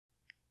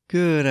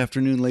Good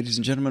afternoon, ladies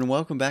and gentlemen.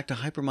 Welcome back to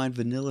Hypermine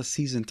Vanilla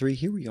Season 3.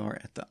 Here we are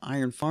at the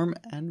iron farm,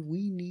 and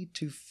we need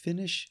to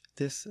finish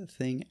this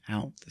thing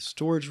out. The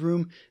storage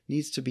room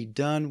needs to be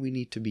done. We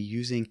need to be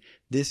using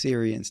this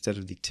area instead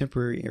of the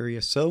temporary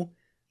area, so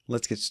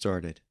let's get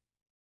started.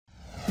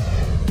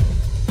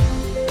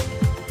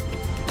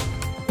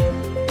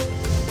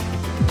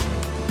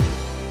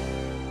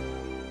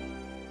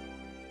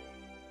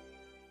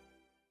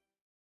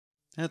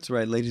 That's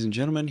right, ladies and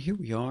gentlemen, here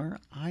we are,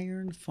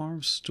 Iron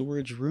Farm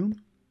Storage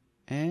Room.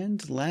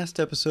 And last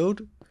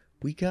episode,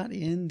 we got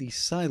in the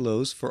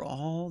silos for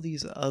all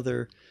these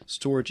other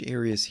storage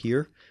areas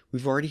here.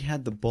 We've already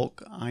had the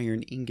bulk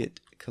iron ingot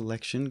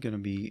collection going to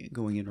be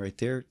going in right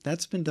there.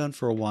 That's been done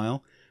for a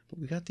while, but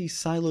we got these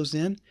silos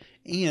in,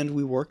 and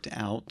we worked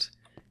out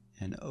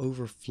an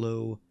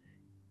overflow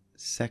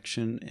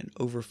section, an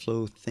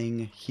overflow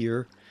thing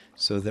here,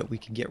 so that we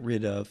can get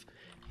rid of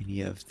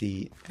any of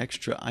the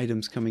extra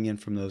items coming in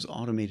from those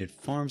automated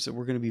farms that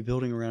we're going to be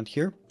building around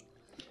here.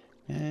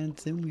 And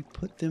then we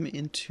put them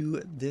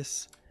into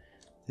this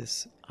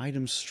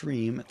item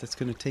stream that's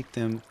going to take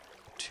them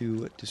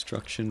to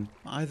destruction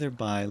either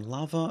by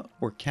lava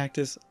or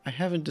cactus. I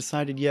haven't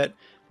decided yet,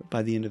 but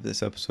by the end of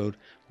this episode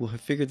we'll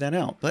have figured that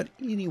out. But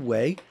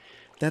anyway,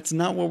 that's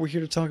not what we're here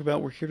to talk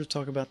about. We're here to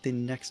talk about the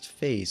next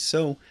phase.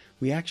 So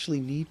we actually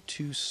need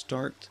to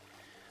start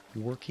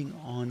working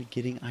on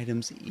getting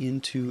items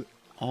into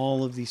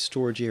all of these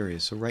storage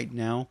areas. So right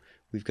now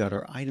we've got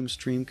our item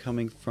stream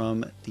coming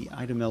from the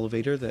item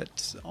elevator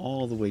that's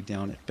all the way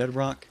down at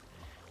bedrock,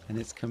 and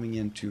it's coming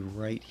into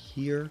right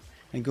here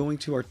and going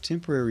to our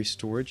temporary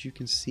storage. You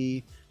can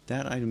see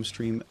that item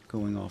stream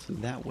going off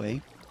that way.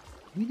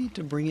 We need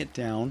to bring it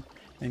down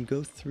and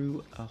go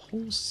through a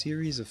whole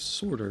series of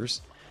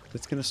sorters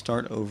that's going to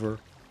start over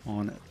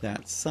on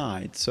that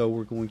side. So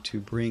we're going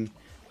to bring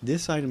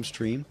this item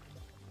stream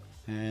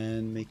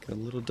and make a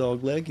little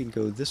dog leg and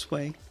go this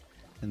way,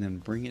 and then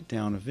bring it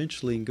down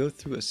eventually and go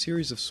through a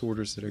series of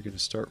sorters that are going to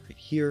start right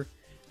here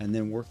and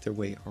then work their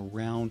way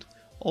around,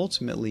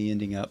 ultimately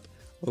ending up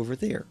over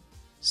there.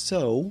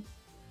 So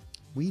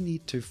we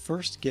need to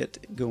first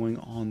get going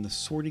on the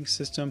sorting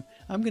system.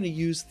 I'm going to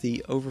use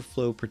the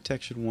overflow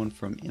protection one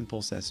from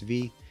Impulse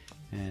SV,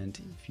 and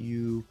if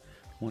you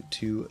want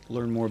to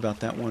learn more about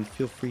that one,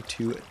 feel free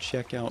to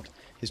check out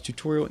his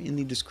tutorial in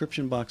the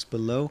description box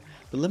below.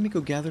 But let me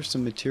go gather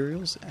some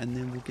materials and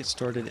then we'll get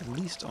started at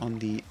least on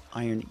the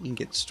iron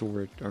ingot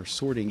storage or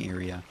sorting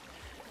area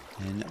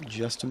in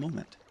just a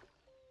moment.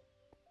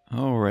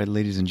 Alright,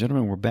 ladies and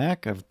gentlemen, we're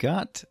back. I've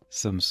got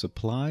some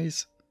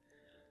supplies.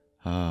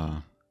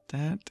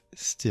 That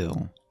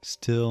still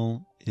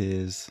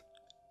is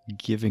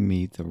giving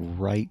me the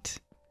right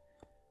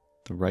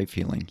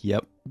feeling.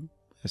 Yep.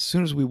 As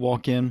soon as we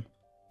walk in,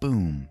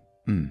 boom.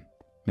 Man,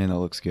 that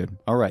looks good.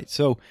 Alright,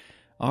 so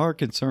our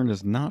concern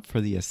is not for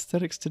the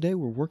aesthetics today.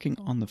 We're working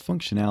on the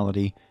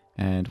functionality,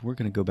 and we're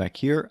going to go back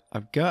here.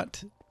 I've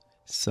got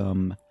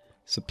some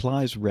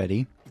supplies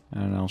ready,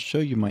 and I'll show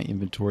you my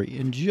inventory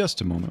in just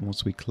a moment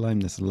once we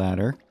climb this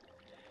ladder.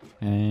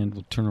 And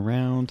we'll turn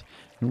around,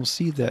 and we'll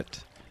see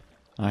that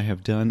I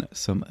have done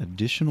some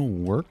additional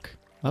work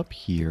up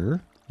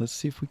here. Let's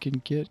see if we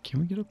can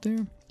we get up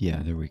there?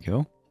 Yeah, there we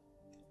go.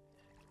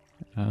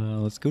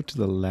 Let's go to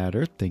the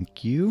ladder.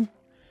 Thank you.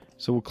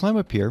 So we'll climb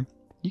up here.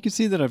 You can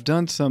see that I've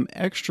done some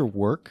extra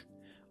work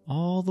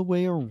all the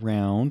way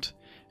around,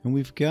 and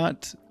we've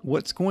got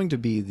what's going to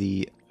be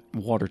the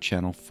water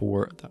channel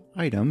for the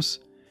items.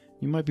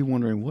 You might be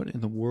wondering, what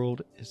in the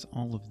world is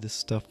all of this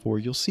stuff for?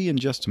 You'll see in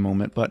just a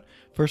moment, but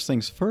first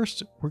things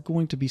first, we're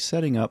going to be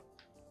setting up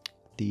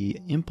the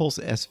Impulse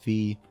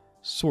SV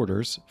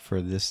sorters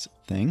for this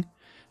thing.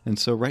 And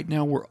so right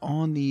now we're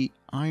on the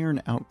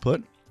iron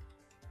output,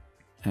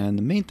 and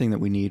the main thing that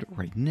we need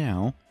right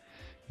now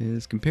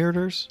is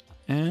comparators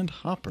and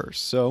hoppers.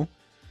 So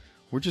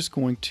we're just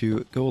going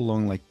to go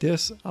along like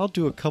this. I'll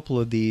do a couple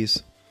of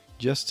these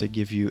just to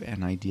give you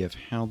an idea of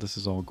how this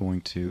is all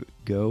going to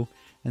go,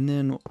 and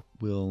then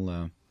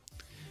we'll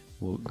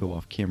go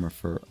off camera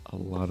for a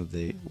lot of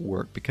the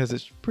work because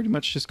it's pretty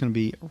much just going to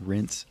be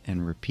rinse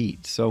and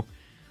repeat. So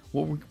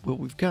what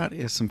we've got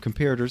is some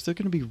comparators. They're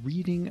going to be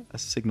reading a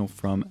signal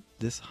from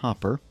this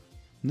hopper,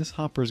 and this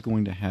hopper is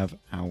going to have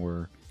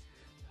our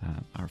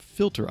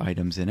filter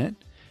items in it.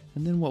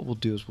 And then what we'll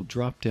do is we'll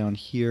drop down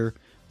here.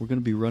 We're going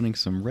to be running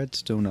some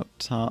redstone up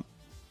top.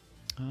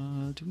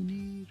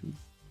 We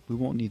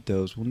won't need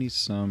those. We'll need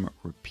some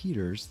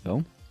repeaters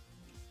though.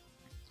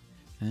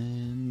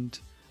 And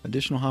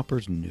additional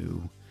hoppers?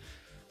 No.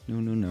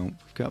 We've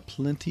got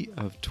plenty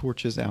of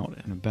torches out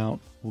and about.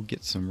 We'll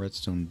get some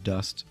redstone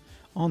dust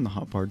on the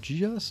hotbar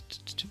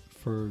just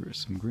for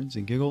some grins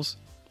and giggles.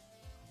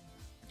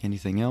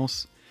 Anything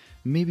else?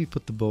 Maybe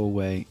put the bow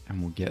away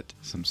and we'll get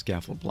some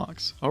scaffold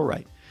blocks.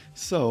 Alright,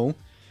 so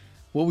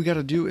what we got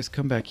to do is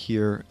come back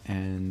here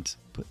and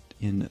put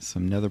in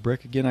some nether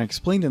brick. Again, I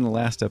explained in the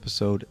last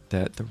episode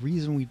that the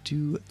reason we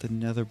do the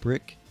nether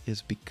brick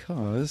is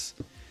because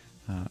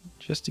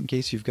just in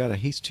case you've got a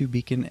haste 2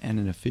 beacon and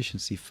an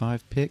efficiency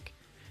 5 pick,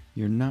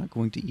 you're not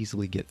going to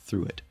easily get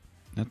through it.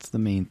 That's the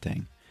main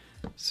thing.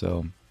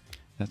 So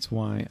that's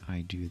why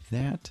I do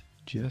that,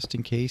 just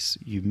in case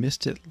you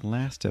missed it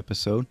last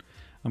episode.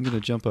 I'm going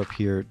to jump up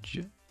here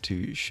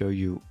to show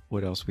you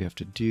what else we have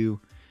to do,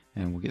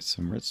 and we'll get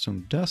some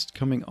redstone dust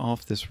coming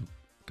off this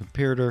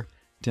comparator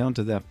down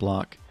to that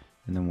block,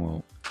 and then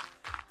we'll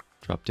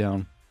drop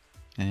down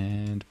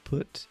and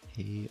put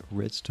a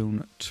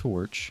redstone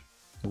torch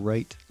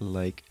right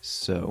like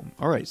so.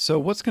 Alright, so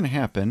what's going to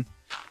happen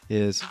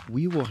is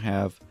we will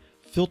have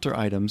filter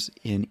items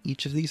in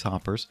each of these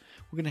hoppers.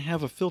 We're going to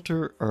have a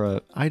filter or an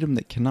item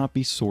that cannot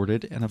be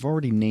sorted, and I've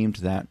already named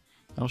that.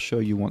 I'll show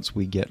you once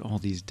we get all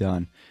these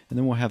done. And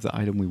then we'll have the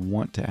item we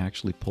want to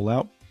actually pull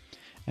out.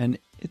 And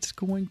it's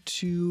going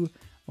to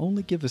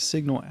only give a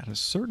signal at a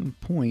certain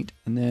point,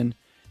 and then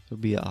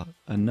there'll be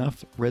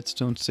enough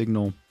redstone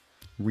signal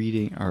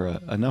reading, or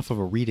enough of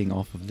a reading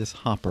off of this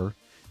hopper.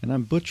 And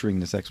I'm butchering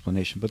this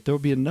explanation, but there'll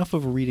be enough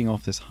of a reading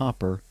off this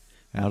hopper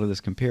out of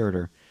this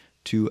comparator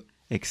to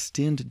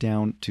extend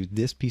down to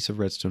this piece of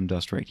redstone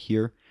dust right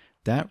here.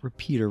 That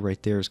repeater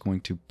right there is going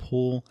to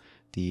pull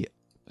the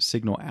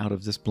signal out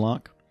of this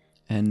block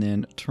and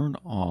then turn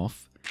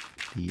off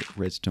the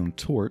redstone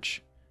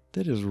torch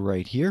that is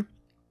right here.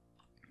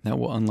 That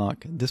will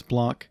unlock this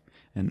block,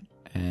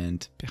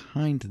 and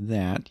behind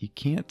that, you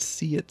can't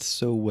see it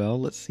so well.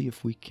 Let's see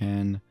if we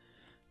can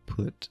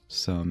put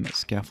some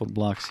scaffold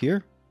blocks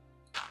here.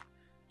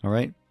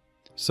 Alright,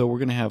 so we're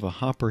going to have a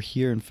hopper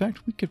here. In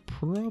fact, we could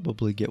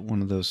probably get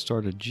one of those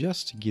started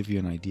just to give you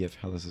an idea of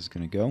how this is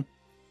going to go.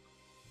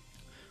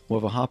 We'll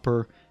have a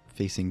hopper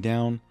facing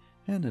down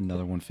and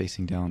another one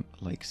facing down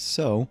like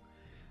so.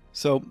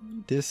 So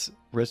this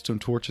redstone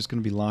torch is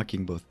going to be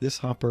locking both this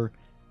hopper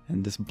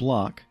and this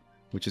block,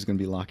 which is going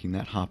to be locking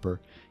that hopper,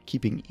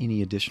 keeping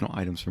any additional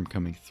items from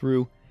coming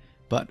through.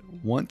 But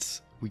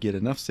once we get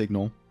enough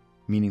signal,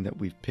 meaning that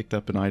we've picked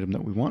up an item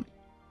that we want,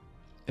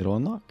 it'll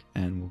unlock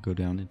and we'll go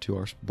down into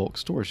our bulk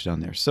storage down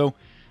there. So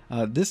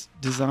this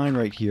design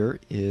right here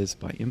is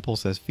by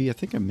Impulse SV. I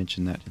think I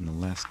mentioned that in the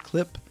last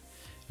clip.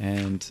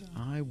 And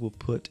I will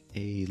put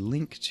a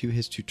link to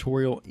his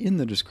tutorial in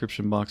the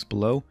description box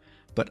below.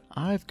 But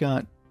I've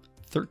got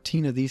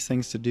 13 of these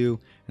things to do,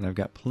 and I've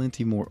got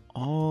plenty more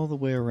all the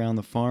way around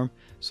the farm.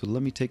 So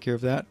let me take care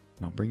of that,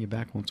 and I'll bring you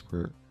back once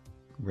we're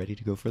ready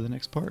to go for the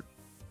next part.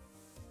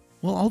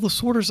 Well, all the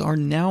sorters are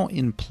now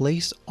in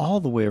place all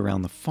the way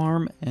around the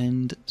farm,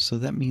 and so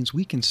that means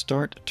we can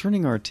start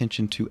turning our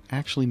attention to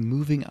actually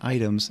moving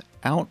items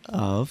out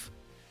of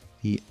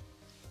the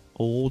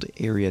old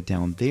area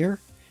down there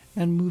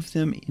and move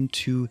them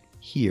into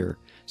here.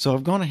 So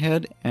I've gone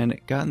ahead and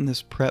gotten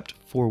this prepped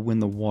for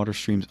when the water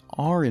streams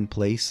are in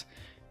place.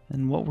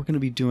 And what we're going to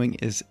be doing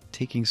is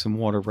taking some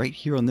water right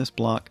here on this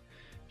block,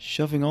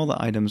 shoving all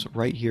the items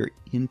right here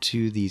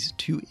into these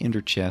two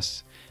ender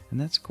chests.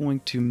 And that's going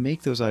to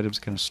make those items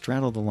kind of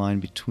straddle the line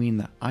between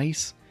the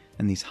ice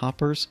and these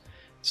hoppers.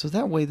 So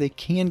that way they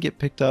can get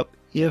picked up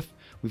if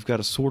we've got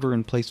a sorter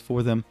in place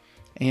for them,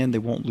 and they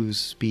won't lose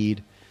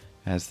speed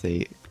as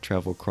they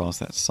travel across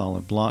that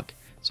solid block.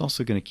 It's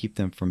also going to keep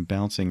them from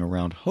bouncing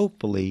around,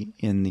 hopefully,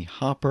 in the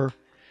hopper.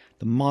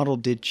 The model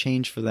did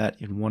change for that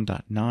in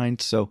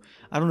 1.9, so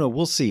I don't know.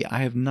 We'll see. I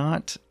have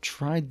not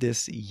tried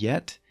this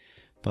yet,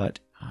 but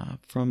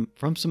from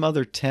some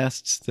other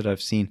tests that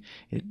I've seen,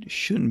 it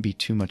shouldn't be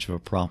too much of a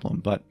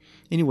problem. But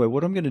anyway,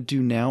 what I'm going to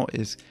do now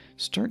is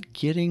start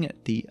getting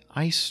the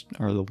ice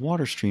or the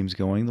water streams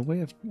going. The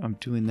way I'm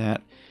doing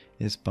that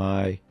is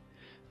by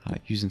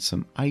using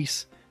some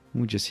ice.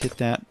 We just hit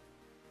that.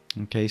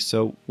 Okay,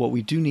 so what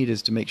we do need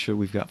is to make sure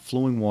we've got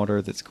flowing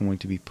water that's going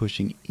to be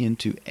pushing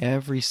into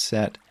every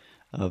set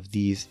of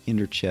these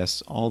ender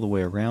chests all the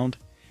way around,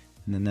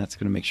 and then that's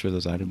going to make sure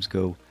those items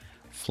go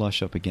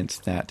flush up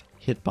against that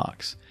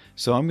hitbox.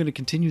 So I'm going to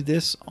continue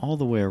this all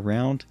the way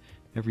around.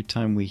 Every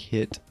time we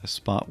hit a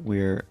spot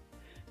where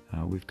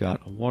we've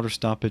got a water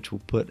stoppage,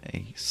 we'll put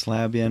a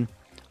slab in,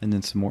 and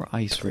then some more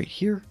ice right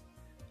here,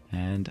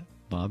 and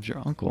Bob's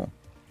your uncle.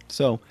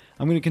 So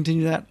I'm going to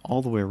continue that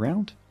all the way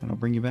around, and I'll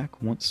bring you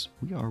back once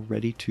we are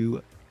ready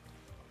to,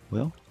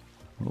 well,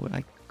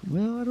 I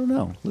don't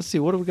know. Let's see,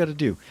 what do we got to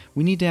do?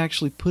 We need to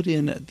actually put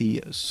in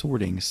the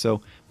sorting,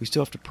 so we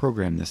still have to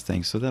program this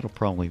thing, so that'll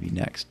probably be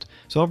next.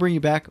 So I'll bring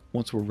you back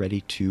once we're ready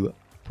to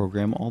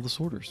program all the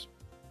sorters.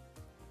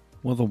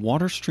 Well, the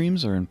water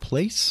streams are in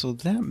place, so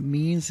that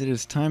means it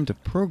is time to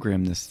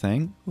program this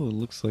thing. Oh, it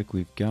looks like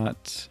we've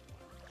got,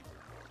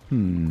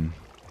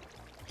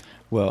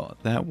 well,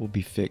 that will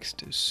be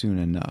fixed soon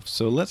enough.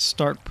 So let's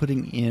start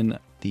putting in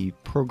the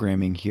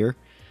programming here.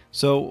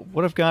 So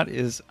what I've got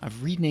is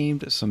I've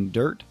renamed some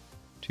dirt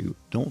to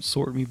Don't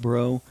Sort Me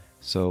Bro.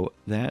 So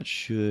that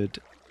should,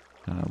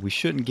 we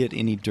shouldn't get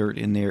any dirt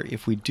in there.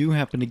 If we do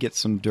happen to get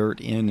some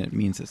dirt in, it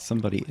means that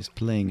somebody is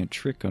playing a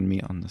trick on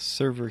me on the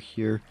server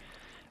here.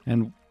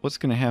 And what's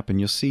going to happen,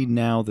 you'll see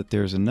now that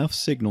there's enough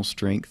signal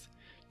strength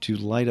to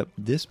light up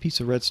this piece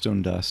of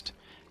redstone dust.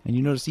 And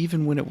you notice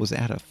even when it was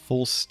at a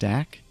full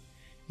stack,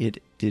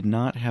 it did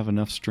not have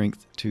enough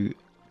strength to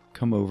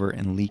come over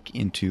and leak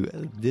into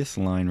this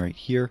line right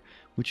here,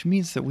 which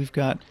means that we've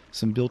got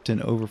some built-in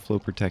overflow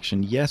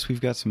protection. Yes, we've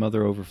got some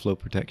other overflow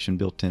protection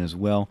built in as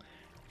well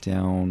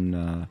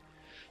down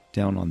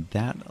on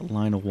that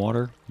line of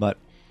water, but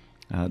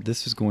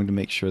this is going to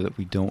make sure that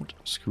we don't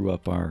screw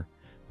up our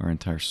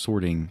entire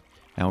sorting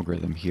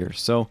algorithm here.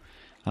 So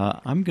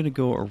I'm going to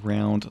go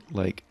around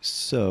like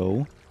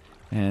so,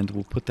 and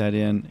we'll put that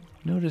in.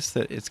 Notice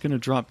that it's going to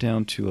drop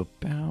down to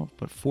about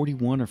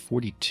 41 or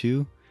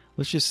 42.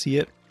 Let's just see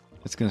it.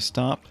 It's going to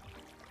stop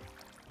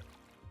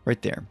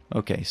right there.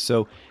 Okay,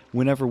 so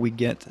whenever we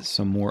get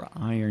some more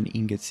iron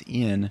ingots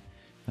in,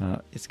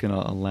 it's going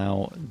to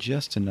allow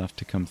just enough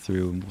to come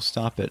through, and we'll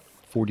stop at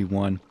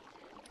 41.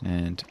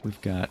 And we've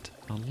got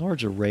a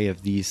large array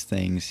of these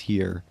things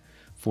here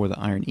for the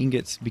iron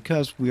ingots,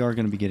 because we are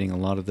going to be getting a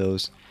lot of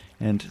those,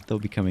 and they'll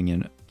be coming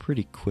in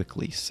pretty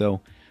quickly.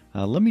 So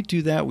let me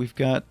do that. We've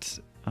got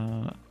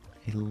a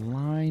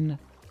line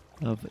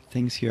of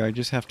things here. I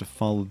just have to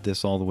follow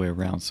this all the way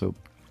around. So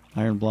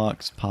iron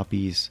blocks,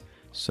 poppies,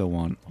 so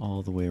on,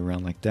 all the way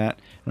around like that.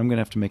 And I'm going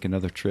to have to make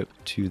another trip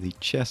to the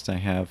chest I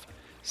have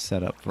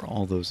set up for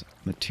all those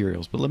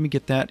materials. But let me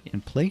get that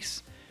in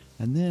place,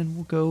 and then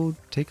we'll go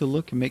take a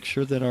look and make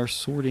sure that our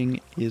sorting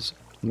is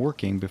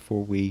working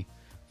before we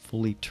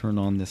fully turn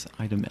on this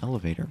item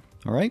elevator.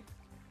 All right?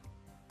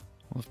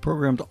 Well, I've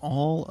programmed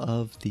all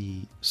of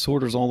the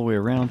sorters all the way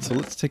around, so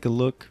let's take a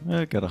look.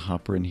 I got a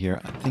hopper in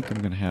here. I think I'm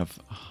going to have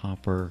a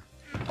hopper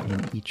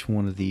in each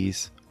one of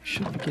these. We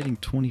should be getting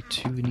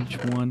 22 in each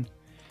one.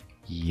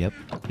 Yep,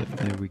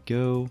 there we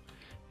go.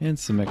 And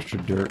some extra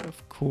dirt,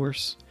 of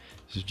course.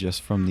 This is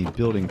just from the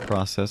building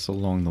process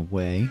along the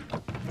way.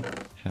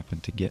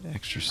 Happened to get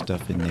extra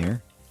stuff in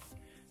there.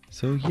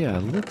 So yeah,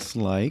 looks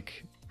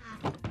like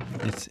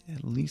it's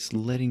at least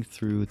letting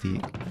through the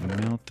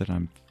amount that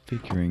I'm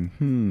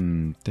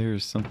figuring.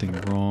 There's something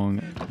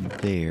wrong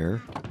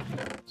there.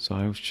 So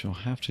I shall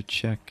have to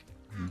check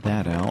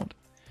that out.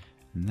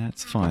 And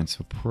that's fine.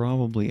 So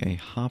probably a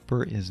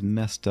hopper is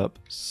messed up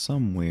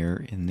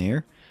somewhere in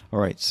there.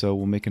 Alright, so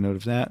we'll make a note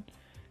of that.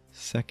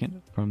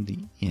 Second from the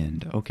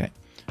end. Okay,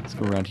 let's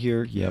go around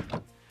here.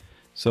 Yep.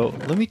 So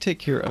let me take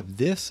care of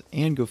this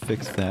and go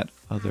fix that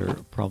other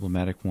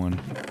problematic one.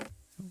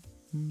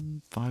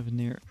 5 in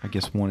there. I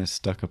guess 1 is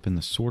stuck up in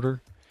the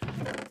sorter.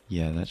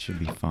 Yeah, that should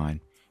be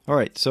fine.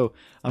 Alright, so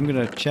I'm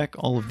going to check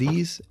all of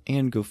these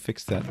and go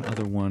fix that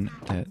other one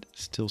that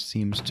still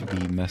seems to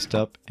be messed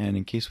up. And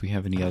in case we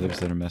have any others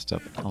that are messed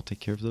up, I'll take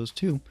care of those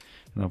too.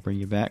 And I'll bring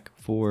you back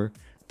for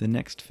the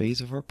next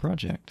phase of our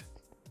project.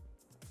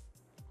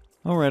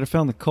 Alright, I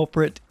found the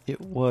culprit.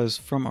 It was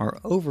from our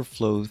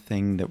overflow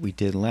thing that we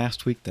did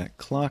last week, that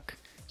clock.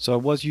 So I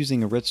was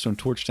using a redstone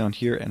torch down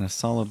here and a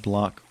solid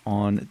block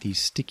on the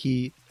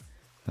sticky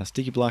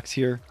blocks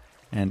here.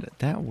 And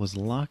that was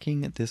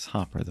locking this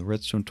hopper. The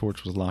redstone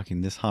torch was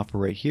locking this hopper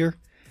right here.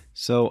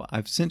 So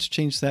I've since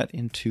changed that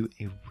into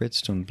a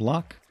redstone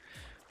block,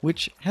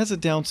 which has a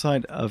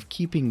downside of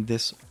keeping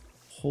this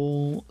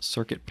whole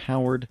circuit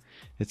powered.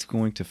 It's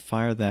going to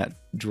fire that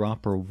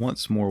dropper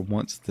once more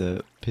once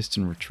the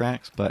piston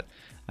retracts, but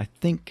I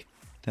think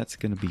that's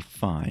going to be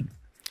fine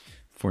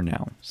for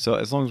now. So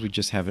as long as we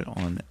just have it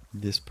on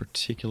this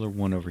particular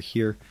one over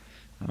here,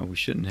 we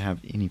shouldn't have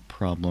any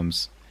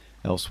problems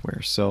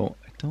elsewhere. So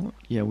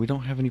we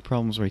don't have any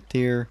problems right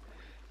there.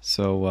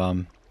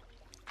 So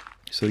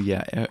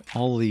yeah,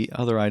 all the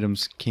other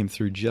items came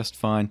through just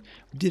fine.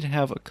 We did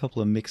have a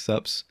couple of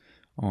mix-ups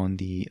on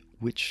the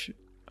witch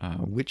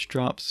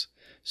drops,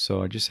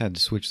 so I just had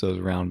to switch those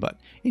around. But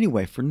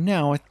anyway, for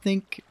now, I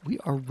think we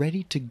are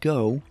ready to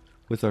go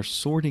with our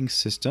sorting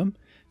system.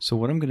 So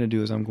what I'm going to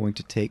do is I'm going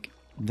to take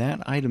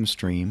that item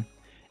stream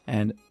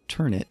and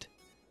turn it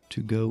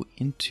to go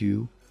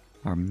into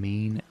our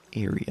main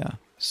area.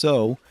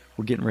 So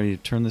we're getting ready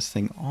to turn this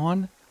thing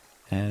on,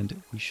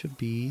 and we should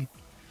be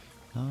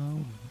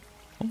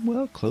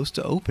well, close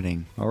to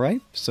opening. All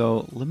right,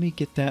 so let me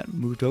get that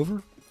moved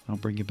over. I'll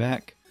bring you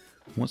back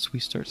once we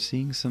start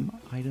seeing some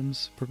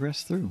items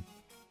progress through.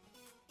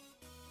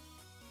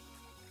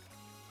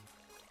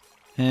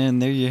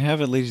 And there you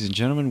have it, ladies and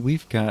gentlemen.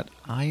 We've got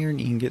iron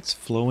ingots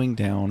flowing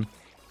down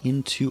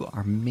into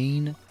our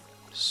main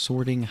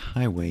sorting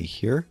highway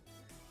here.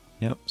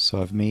 Yep,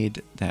 so I've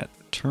made that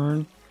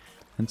turn.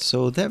 And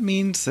so that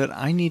means that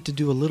I need to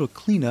do a little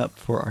cleanup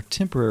for our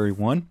temporary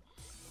one.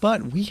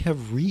 But we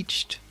have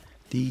reached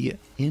the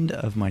end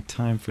of my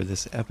time for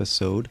this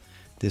episode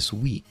this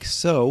week.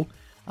 So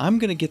I'm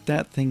going to get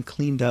that thing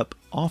cleaned up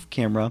off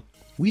camera.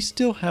 We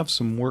still have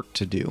some work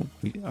to do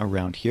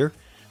around here.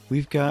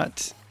 We've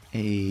got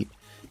a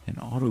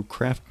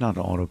crafting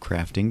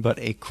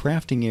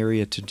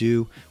area to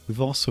do.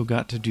 We've also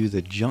got to do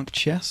the junk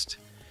chest.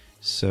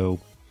 So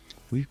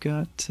we've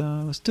got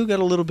still got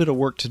a little bit of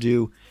work to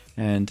do,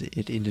 and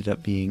it ended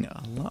up being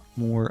a lot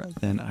more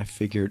than I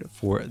figured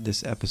for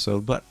this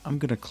episode. But I'm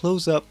going to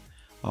close up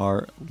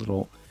our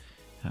little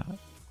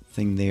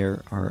thing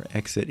there, our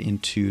exit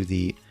into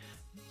the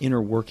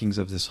inner workings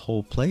of this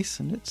whole place,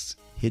 and it's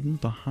hidden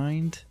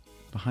behind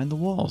the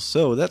walls.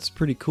 So that's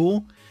pretty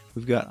cool.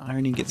 We've got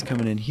iron ingots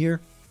coming in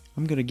here.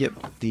 I'm going to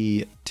get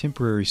the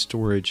temporary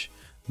storage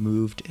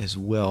moved as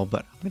well,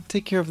 but I'm going to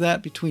take care of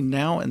that between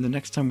now and the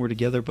next time we're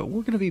together. But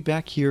we're going to be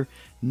back here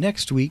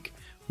next week.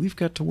 We've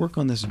got to work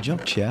on this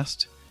jump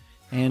chest,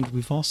 and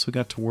we've also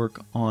got to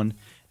work on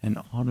an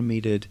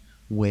automated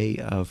way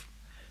of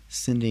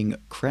sending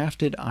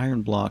crafted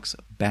iron blocks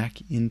back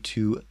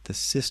into the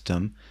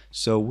system.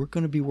 So we're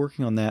going to be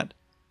working on that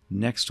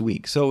next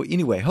week. So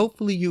anyway,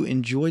 hopefully you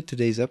enjoyed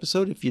today's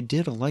episode. If you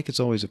did, a like is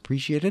always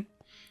appreciated.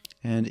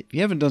 And if you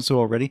haven't done so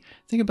already,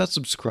 think about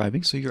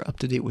subscribing so you're up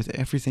to date with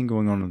everything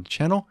going on the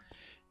channel.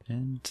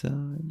 And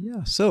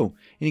yeah, so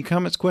any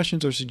comments,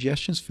 questions, or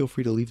suggestions, feel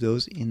free to leave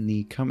those in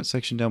the comment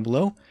section down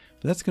below.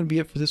 But that's going to be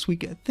it for this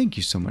week. Thank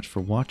you so much for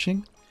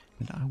watching,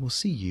 and I will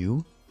see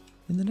you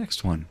in the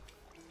next one.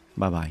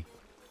 Bye-bye.